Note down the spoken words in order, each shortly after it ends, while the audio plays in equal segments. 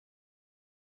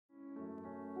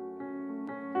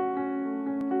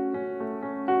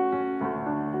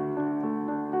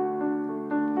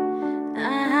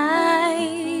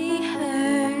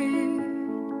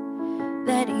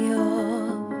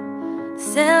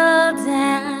settled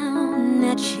down,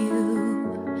 that you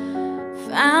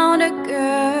found a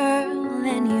girl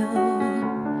and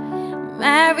you're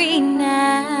married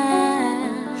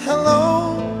now. Hello,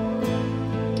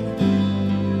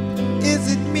 is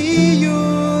it me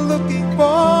you're looking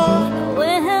for?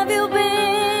 Where have you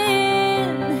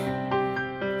been?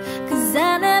 'Cause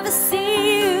I never see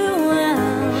you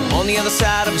out. On the other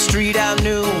side of the street I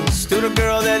knew stood a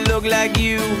girl that looked like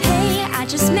you. Hey, I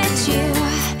just met you,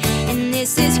 and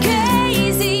this is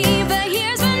crazy, but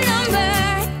here's my number,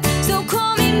 so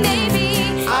call me maybe.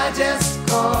 I just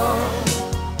called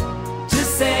to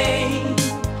say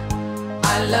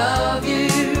I love you.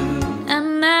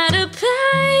 I'm at a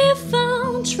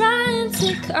payphone trying to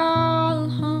call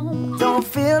home. Don't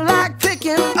feel like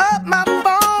picking up my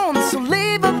phone, so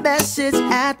leave a message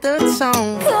at the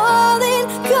tone. Calling,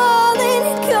 calling,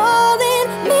 calling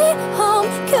me home.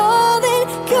 Calling,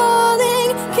 calling,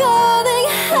 calling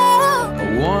home. I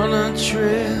want a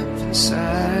trip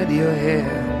inside your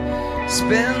hair,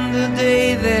 spend the day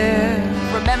there.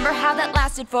 Remember how that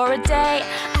lasted for a day?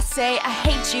 I say I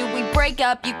hate you, we break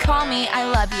up, you call me I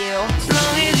love you. As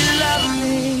long as you love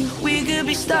me, we could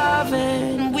be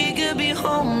starving, we could be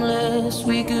homeless,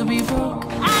 we could be broke.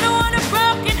 I don't want a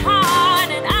broken heart,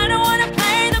 and I don't want to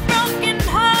play the broken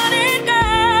hearted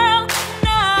girl.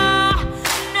 No,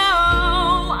 no,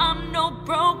 I'm no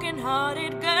broken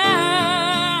hearted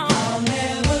girl. I'll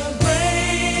never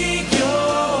break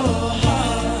your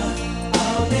heart,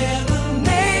 I'll never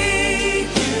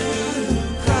make you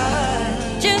cry.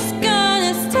 Just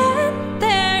gonna stand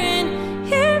there and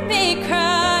hear me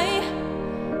cry.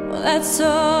 Well, that's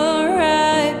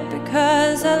alright,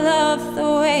 because I love the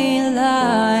way you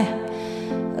lie.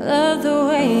 I love the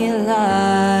way you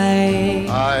lie.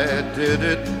 I did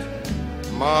it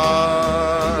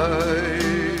my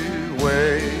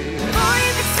way. Boy,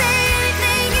 you can say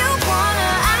anything you wanna.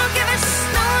 I don't give a shit,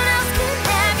 no one else can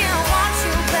have you. Want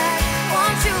you back,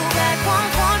 want you back,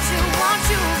 want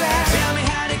you back. Tell me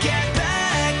how to get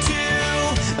back to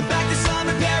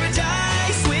summer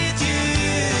paradise with you.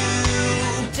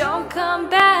 Don't come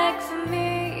back for me.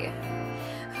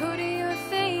 Who do you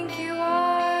think you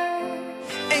are?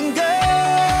 And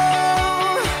girl,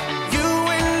 you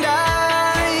and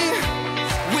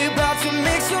we're about to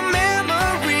make some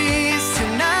memories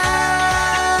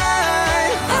tonight.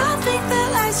 I think that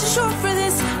life's too short for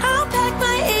this. I'll pack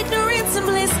my ignorance and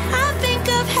bliss. I think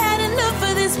I've had enough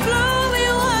of this. Blow me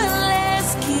one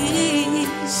last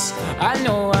kiss. I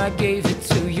know I gave it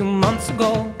to you months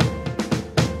ago.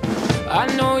 I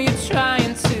know you're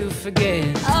trying to forget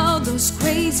All those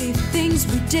crazy things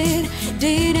we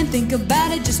didn't think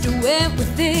about it, just went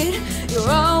with it. You're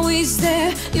always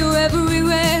there, you're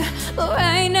everywhere, but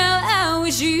right now I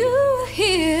wish you were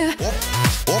here.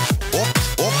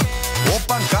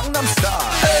 Open Gangnam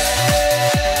Style.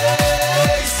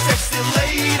 Hey, sexy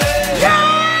lady. Yeah,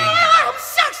 I'm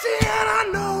sexy and I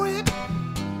know it.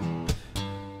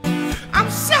 I'm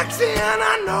sexy and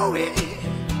I know it.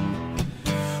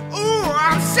 Ooh,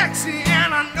 I'm sexy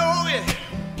and I know it.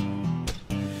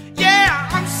 Yeah,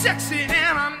 I'm sexy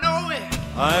and I know it.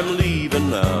 I'm leaving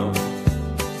now,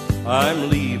 I'm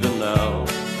leaving now.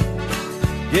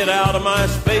 Get out of my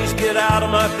space, get out of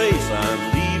my face, I'm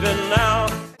leaving now.